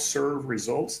self-serve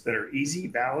results that are easy,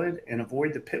 valid, and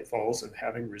avoid the pitfalls of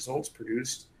having results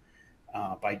produced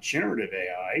by generative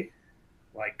AI,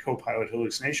 like Copilot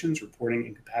hallucinations, reporting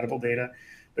incompatible data.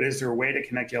 But is there a way to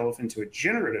connect Yellowfin to a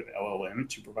generative LLM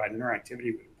to provide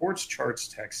interactivity with reports, charts,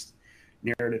 text,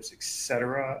 narratives,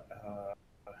 etc.?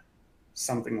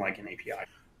 Something like an API.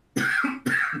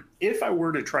 If I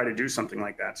were to try to do something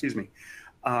like that, excuse me,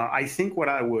 I think what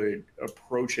I would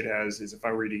approach it as is if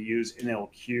I were to use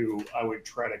NLQ, I would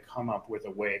try to come up with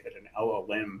a way that an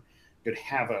LLM could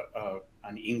have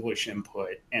an English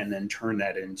input and then turn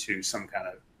that into some kind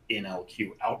of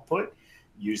NLQ output,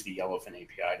 use the Yellowfin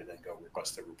API to then go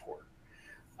request a report.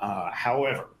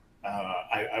 However,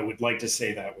 I would like to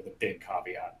say that with a big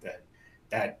caveat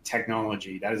that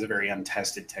technology, that is a very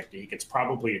untested technique. It's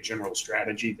probably a general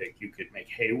strategy that you could make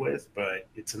hay with, but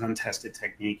it's an untested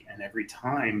technique. And every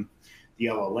time the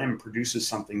LLM produces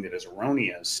something that is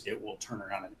erroneous, it will turn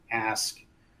around and ask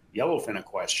Yellowfin a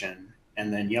question.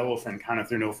 And then Yellowfin, kind of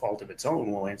through no fault of its own,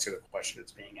 will answer the question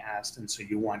that's being asked. And so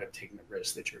you wind up taking the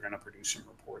risk that you're going to produce some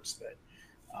reports that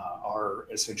are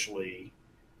essentially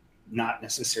not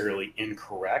necessarily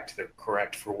incorrect. They're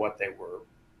correct for what they were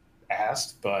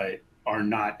asked, but are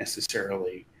not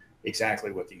necessarily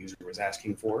exactly what the user was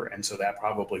asking for. And so that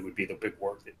probably would be the big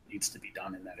work that needs to be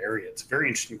done in that area. It's a very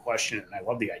interesting question, and I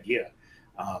love the idea.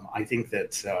 I think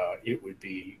that it would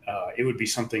be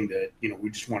something that we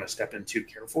just want to step into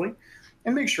carefully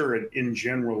and make sure in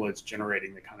general it's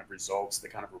generating the kind of results, the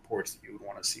kind of reports that you would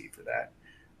want to see for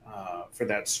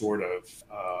that sort of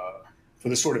for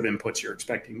the sort of inputs you're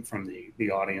expecting from the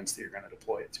audience that you're going to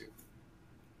deploy it to.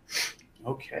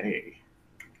 Okay.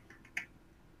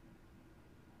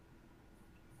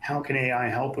 How can AI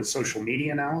help with social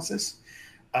media analysis?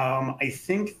 I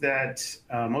think that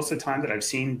most of the time that I've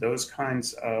seen those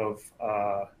kinds of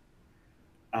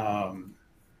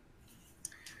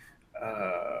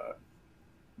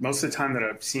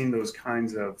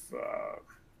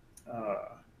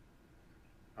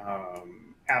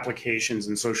applications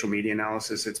in social media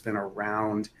analysis, it's been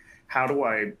around how do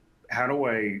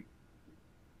I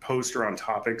post around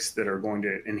topics that are going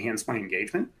to enhance my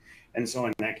engagement. And so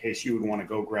in that case, you would want to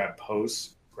go grab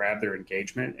posts, grab their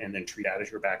engagement, and then treat that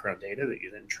as your background data that you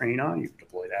then train on. You can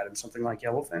deploy that in something like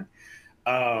Yellowfin.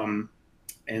 And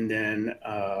then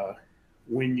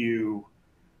when you,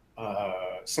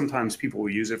 sometimes people will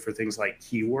use it for things like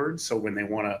keywords. So when they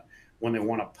want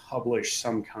to publish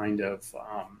some kind of,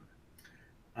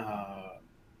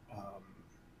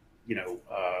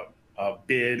 a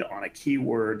bid on a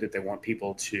keyword that they want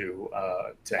people to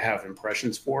have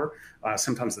impressions for.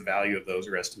 Sometimes the value of those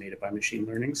are estimated by machine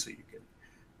learning, so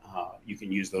you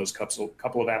can use those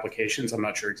couple of applications. I'm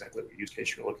not sure exactly what use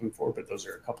case you're looking for, but those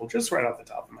are a couple just right off the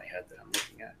top of my head that I'm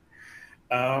looking at.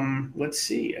 Let's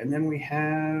see, and then we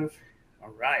have, all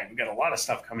right, we've got a lot of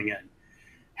stuff coming in.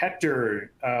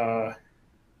 Hector,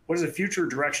 what is the future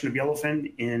direction of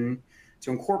Yellowfin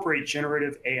to incorporate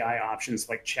generative AI options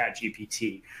like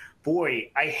ChatGPT? Boy,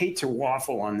 I hate to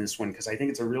waffle on this one because I think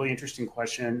it's a really interesting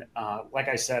question. Like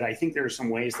I said, I think there are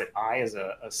some ways that I, as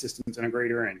a systems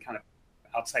integrator and kind of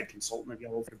outside consultant of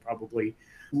Yellowfin, could probably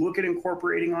look at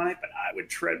incorporating on it, but I would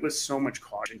tread with so much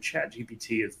caution.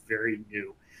 ChatGPT is very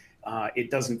new. It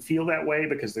doesn't feel that way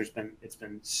because it's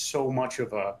been so much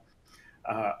of a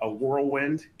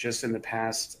whirlwind just in the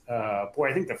past.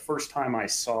 Boy, I think the first time I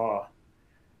saw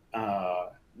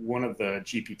one of the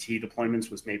GPT deployments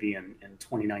was maybe in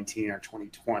 2019 or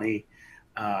 2020.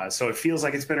 So it feels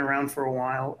like it's been around for a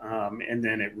while. And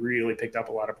then it really picked up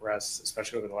a lot of press,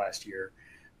 especially over the last year.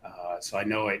 So I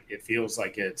know it feels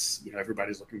like it's,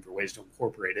 everybody's looking for ways to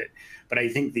incorporate it. But I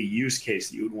think the use case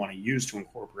that you would want to use to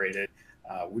incorporate it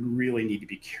would really need to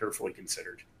be carefully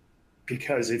considered.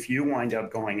 Because if you wind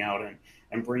up going out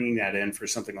and bringing that in for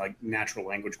something like natural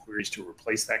language queries to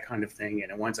replace that kind of thing,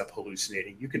 and it winds up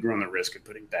hallucinating, you could run the risk of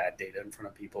putting bad data in front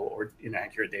of people or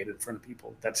inaccurate data in front of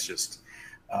people. That's just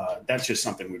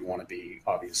something we'd want to be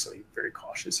obviously very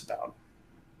cautious about.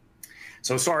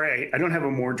 So sorry, I don't have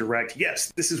a more direct,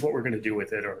 yes, this is what we're going to do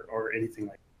with it or anything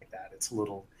like that. It's a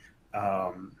little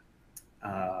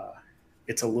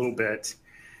bit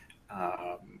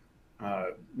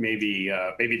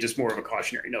maybe just more of a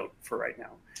cautionary note for right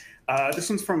now. This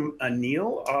one's from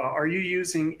Anil. Are you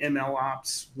using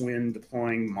MLOps when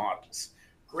deploying models?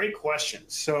 Great question.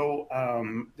 So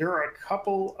there are a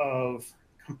couple of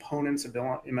components of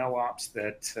MLOps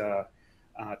that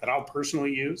I'll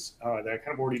personally use that I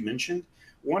kind of already mentioned.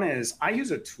 One is I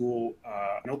use a tool,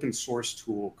 an open source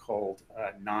tool called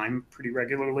Nime pretty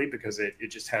regularly because it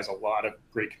just has a lot of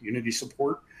great community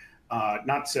support.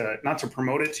 Not to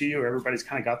promote it to you, everybody's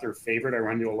kind of got their favorite. I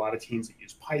run into a lot of teams that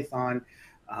use Python.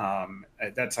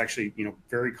 That's actually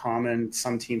very common.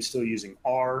 Some teams still using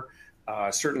R.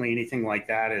 Certainly anything like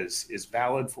that is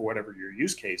valid for whatever your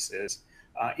use case is.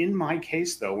 In my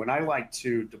case, though, when I like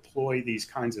to deploy these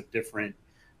kinds of different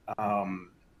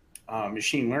um,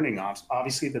 machine learning ops,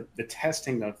 obviously the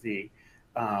testing of the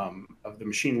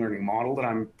machine learning model that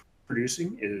I'm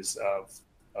producing is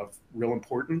of real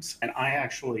importance. And I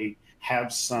actually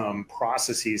have some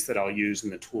processes that I'll use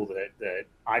in the tool that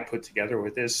I put together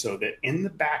with this so that in the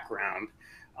background,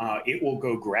 it will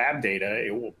go grab data,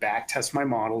 it will back test my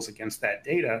models against that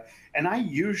data. And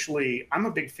I'm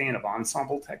a big fan of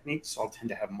ensemble techniques, so I'll tend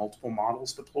to have multiple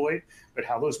models deployed, but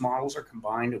how those models are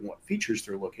combined and what features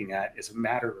they're looking at is a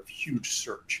matter of huge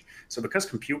search. So because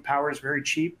compute power is very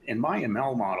cheap, in my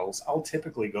ML models, I'll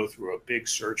typically go through a big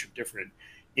search of different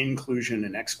inclusion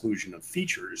and exclusion of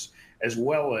features, as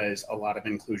well as a lot of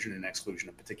inclusion and exclusion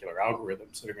of particular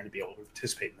algorithms that are going to be able to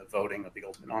participate in the voting of the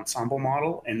ultimate ensemble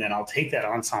model. And then I'll take that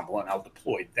ensemble and I'll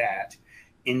deploy that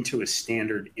into a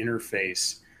standard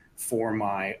interface for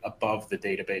my above the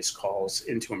database calls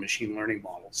into a machine learning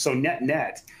model. So net,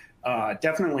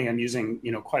 definitely I'm using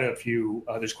quite a few,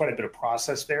 there's quite a bit of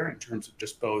process there in terms of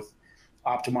just both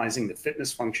optimizing the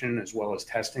fitness function as well as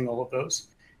testing all of those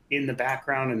in the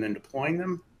background and then deploying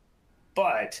them.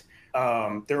 But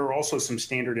there are also some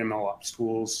standard MLOps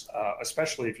tools,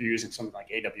 especially if you're using something like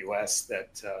AWS,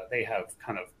 that they have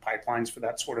kind of pipelines for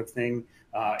that sort of thing.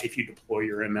 If you deploy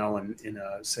your ML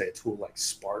in say, a tool like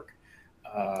Spark,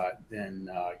 then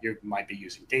you might be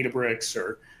using Databricks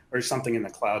or something in the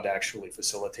cloud to actually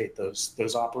facilitate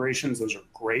those operations. Those are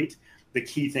great. The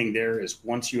key thing there is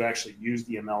once you actually use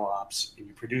the ML ops and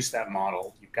you produce that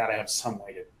model, you've got to have some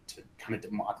way to kind of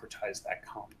democratize that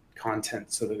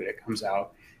content so that it comes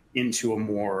out into a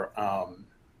more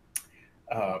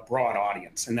broad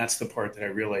audience. And that's the part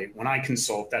that when I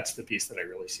consult, that's the piece that I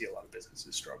really see a lot of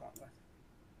businesses struggling with.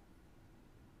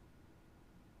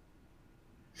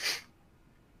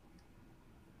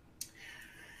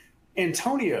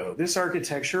 Antonio, this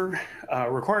architecture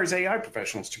requires AI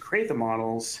professionals to create the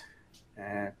models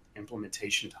and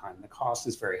implementation time. The cost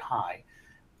is very high.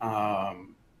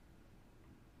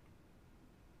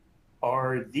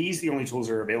 Are these the only tools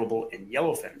that are available in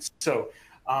Yellowfin? So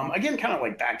again, kind of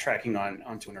like backtracking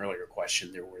onto an earlier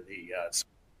question, there were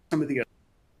some of the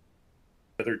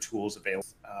other tools available.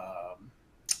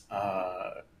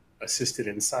 Assisted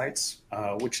insights,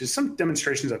 which is some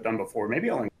demonstrations I've done before.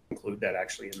 Maybe I'll include that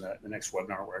actually in the next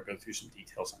webinar where I go through some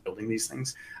details on building these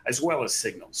things, as well as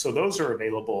signals. So those are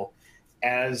available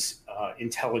as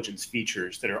intelligence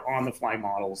features that are on the fly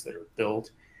models that are built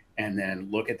and then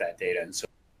look at that data. And so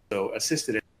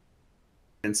assisted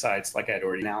insights, like I'd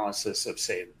already analysis of,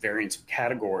 say, variance of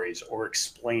categories or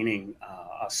explaining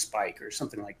a spike or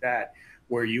something like that,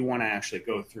 where you want to actually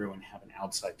go through and have an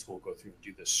outside tool go through and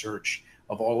do the search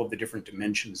of all of the different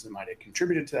dimensions that might have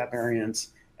contributed to that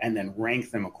variance, and then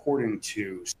rank them according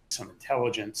to some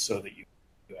intelligence so that you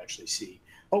actually see,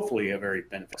 hopefully, a very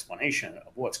beneficial explanation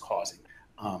of what's causing.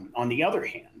 On the other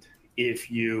hand, if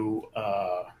you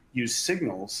use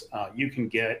signals, you can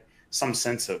get some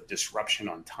sense of disruption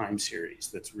on time series.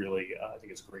 That's really, I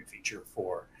think it's a great feature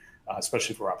for,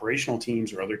 especially for operational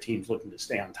teams or other teams looking to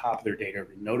stay on top of their data,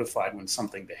 be notified when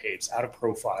something behaves out of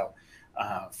profile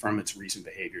from its recent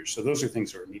behaviors. So those are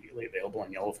things that are immediately available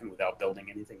in Yellowfin without building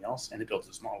anything else, and it builds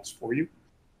those models for you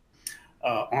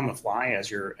on the fly as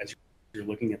you're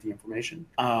looking at the information.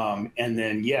 And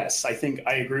then, yes, I think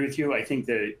I agree with you. I think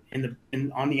that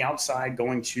on the outside,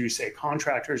 going to, say,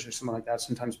 contractors or something like that,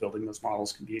 sometimes building those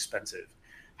models can be expensive.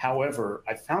 However,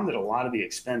 I found that a lot of the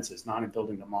expense is not in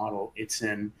building the model, it's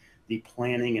in the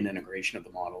planning and integration of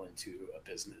the model into a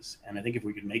business. And I think if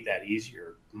we could make that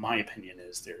easier, my opinion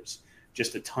is there's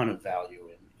just a ton of value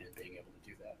in being able to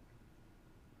do that.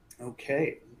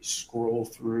 Okay, let me scroll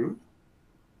through.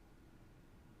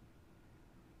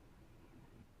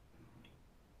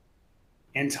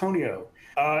 Antonio,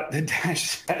 the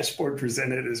dashboard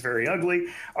presented is very ugly.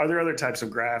 Are there other types of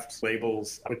graphs,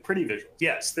 labels with pretty visuals?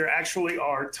 Yes, there actually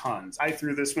are tons. I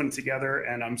threw this one together,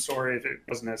 and I'm sorry if it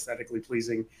wasn't aesthetically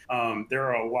pleasing. There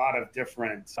are a lot of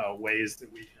different ways that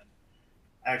we can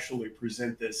actually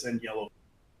present this in Yellowfin.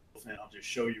 I'll just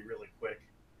show you really quick,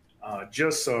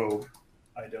 just so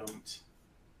I don't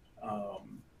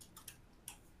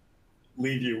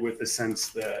leave you with the sense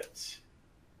that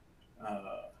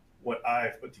what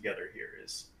I've put together here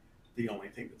is the only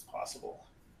thing that's possible.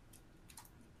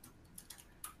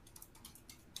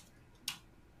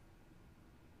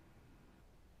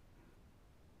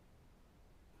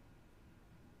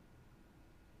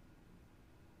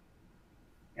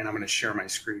 And I'm going to share my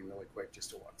screen really quick just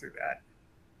to walk through that.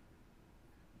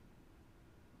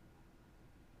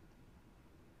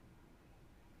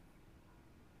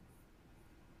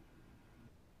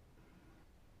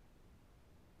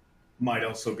 Might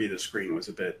also be the screen was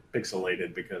a bit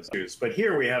pixelated because, but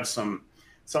here we have some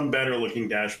better looking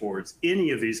dashboards. Any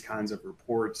of these kinds of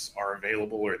reports are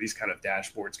available, or these kind of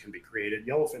dashboards can be created.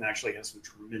 Yellowfin actually has some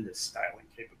tremendous styling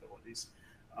capabilities.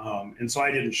 And so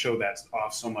I didn't show that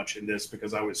off so much in this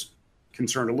because I was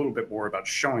concerned a little bit more about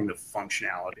showing the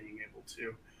functionality, being able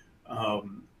to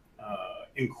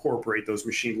incorporate those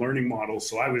machine learning models.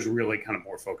 So I was really kind of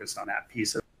more focused on that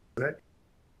piece of it.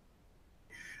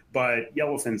 But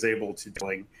Yellowfin's able to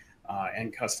do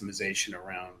and customization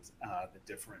around the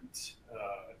different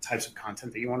types of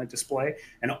content that you want to display,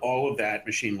 and all of that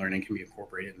machine learning can be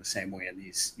incorporated in the same way in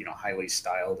these highly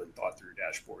styled and thought through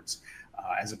dashboards,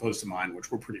 as opposed to mine,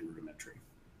 which were pretty rudimentary.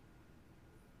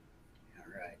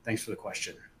 All right, thanks for the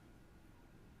question.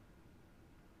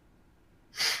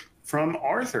 From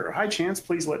Arthur, hi Chance,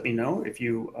 please let me know if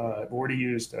you have already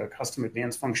used a custom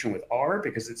advanced function with R,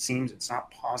 because it seems it's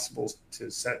not possible to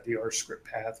set the R script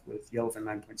path with Yellowfin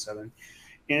 9.7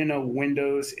 in a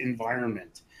Windows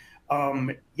environment.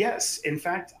 Yes, in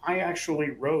fact, I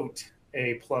actually wrote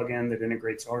a plugin that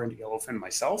integrates R into Yellowfin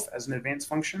myself as an advanced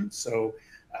function. So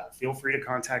feel free to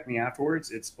contact me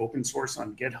afterwards. It's open source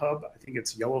on GitHub. I think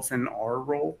it's Yellowfin R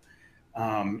role.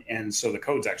 And so the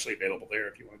code's actually available there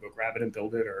if you want to go grab it and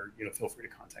build it, or feel free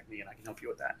to contact me and I can help you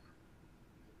with that.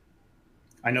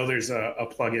 I know there's a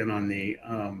plugin on the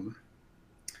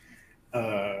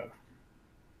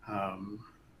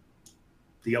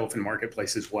Yellowfin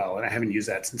marketplace as well, and I haven't used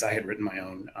that since I had written my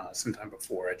own sometime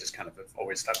before. I just kind of have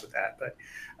always stuck with that, but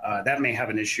that may have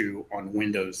an issue on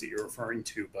Windows that you're referring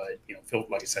to. But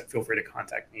like I said, feel free to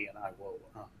contact me and I will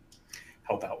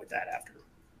help out with that after.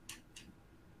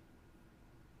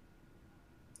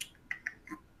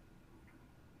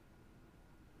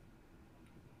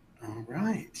 All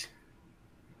right.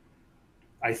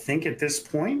 I think at this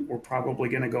point, we're probably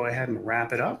going to go ahead and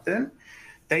wrap it up then.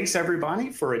 Thanks,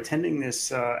 everybody, for attending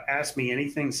this Ask Me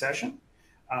Anything session.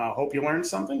 Hope you learned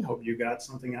something. Hope you got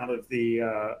something out of the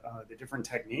different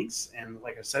techniques. And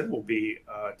like I said, we'll be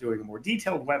doing a more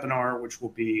detailed webinar, which will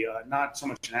be not so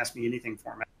much an Ask Me Anything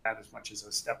format as much as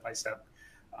a step-by-step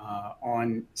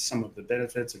on some of the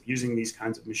benefits of using these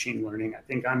kinds of machine learning. I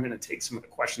think I'm going to take some of the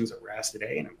questions that were asked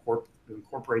today and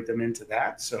incorporate them into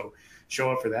that. So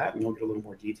show up for that, and we'll get a little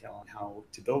more detail on how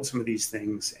to build some of these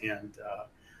things, and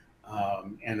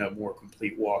a more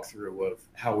complete walkthrough of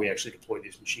how we actually deploy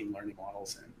these machine learning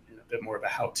models, and a bit more of a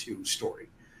how-to story.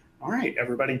 All right,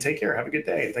 everybody, take care. Have a good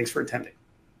day, and thanks for attending.